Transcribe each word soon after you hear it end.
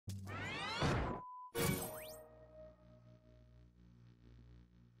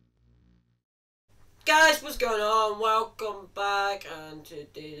Guys, what's going on? Welcome back, and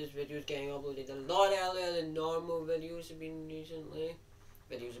today this video is getting uploaded a lot earlier than normal videos have been recently.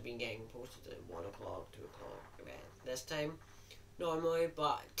 Videos have been getting posted at 1 o'clock, 2 o'clock, this time normally,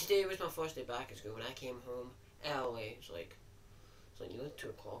 but today was my first day back at school and I came home early. It's like nearly 2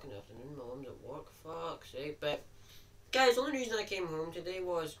 o'clock in the afternoon, my mum's at work, fuck's sake. But guys, the only reason I came home today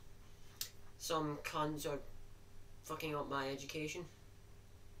was some cunts are fucking up my education.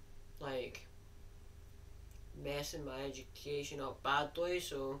 Like, messing my education up badly.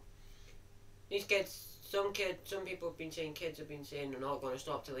 So these kids, some people have been saying, kids have been saying they're not going to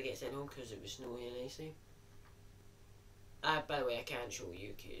stop till they get sent home because it was snowy and icy. By the way, I can't show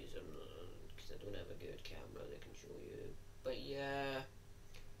you because I don't have a good camera that can show you. But yeah,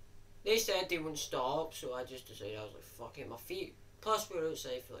 they said they wouldn't stop, so I just decided, I was like, fuck it, my feet. Plus we were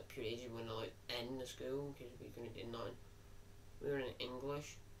outside for like pure ages when they're like in the school because we couldn't do nothing. We were in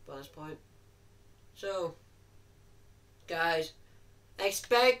English by this point. So guys,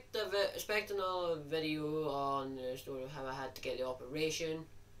 expect another video on the story of how I had to get the operation.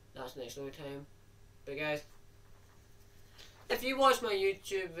 That's next story time. But guys, if you watch my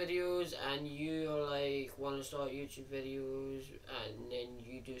YouTube videos and you are like want to start YouTube videos and then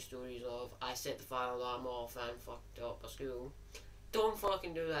you do stories of I set the fire alarm off and fucked up a school, don't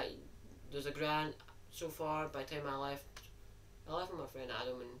fucking do that. There's a grant so far. By the time I left with my friend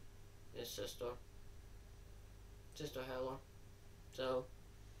Adam and his sister Heller. So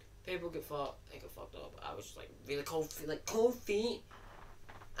people get fucked up. I was just like really cold feet,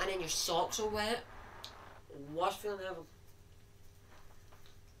 and then your socks are wet. Worst feeling ever.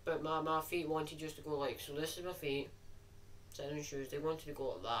 But my feet wanted just to go like, so this is my feet, sitting in shoes, they wanted to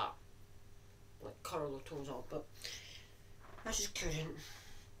go like that, like curl their toes up, but I just couldn't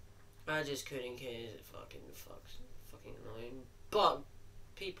because it fucking annoying. But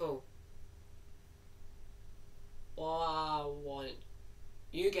people, what I want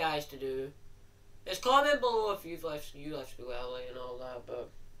you guys to do is comment below if you left school early and all that. But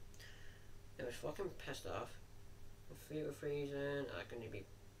I was fucking pissed off. My feet were freezing. I couldn't be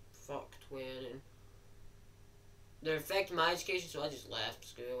fucked when, and they're affecting my education, so I just left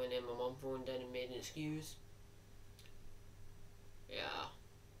school, and then my mum phoned in and made an excuse. Yeah,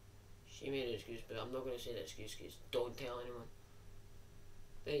 she made an excuse, but I'm not going to say that excuse because don't tell anyone.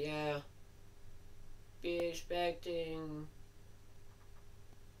 But yeah, be expecting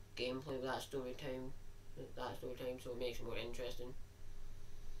gameplay of that story time, so it makes it more interesting.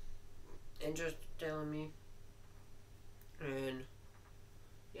 Just telling me, and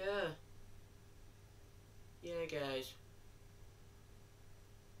yeah, guys,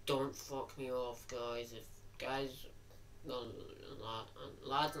 don't fuck me off, guys. Lads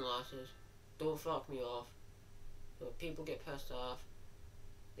and lasses, don't fuck me off. So if people get pissed off,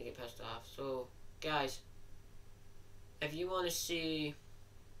 they get pissed off. So guys, if you want to see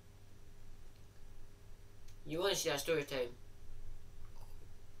that story time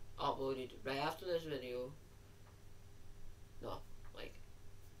uploaded right after this video,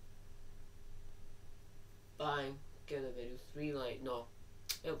 bang, give the video 3 likes. No,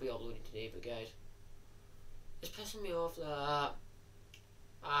 it'll be uploaded today. But guys, it's pissing me off that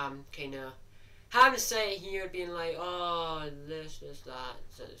I'm kinda having to sit here being like, oh, this, that,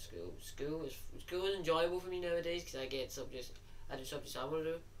 instead of school. School is enjoyable for me nowadays because I do subjects I want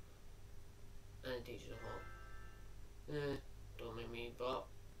to do, and the teachers are hot. Don't mind me. But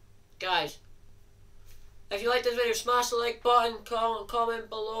guys, if you like this video, smash the like button, comment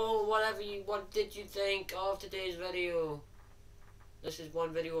below what did you think of today's video. This is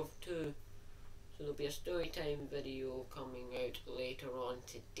one video of 2. So there'll be a story time video coming out later on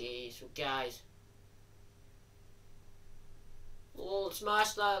today. So guys, well,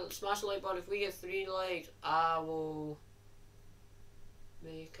 smash the like button. If we get 3 likes, I will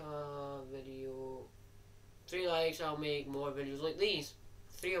make a video. 3 likes, I'll make more videos like these.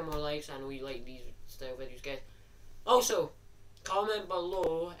 3 or more likes, I know you like these style videos, guys. Also, comment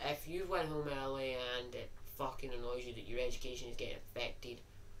below if you went home early and it fucking annoys you that your education is getting affected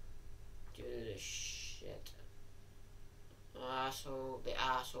due to this shit. The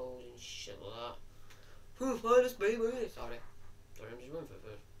assholes and shit like that. Who's finest baby? Sorry, I'm just going for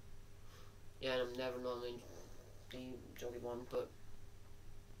food. Yeah, and I'm never normally the jolly one, but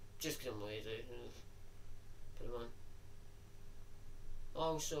just because I'm lazy, put them on.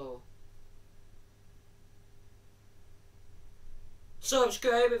 Also,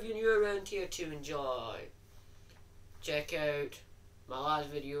 subscribe if you're new around here to enjoy. Check out my last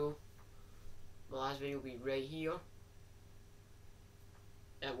video. My last video will be right here.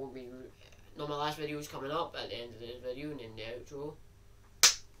 It won't be. No, my last video is coming up at the end of this video and then the outro.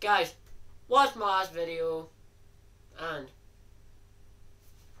 Guys, watch my last video, and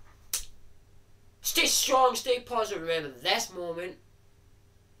stay strong, stay positive. Remember, this moment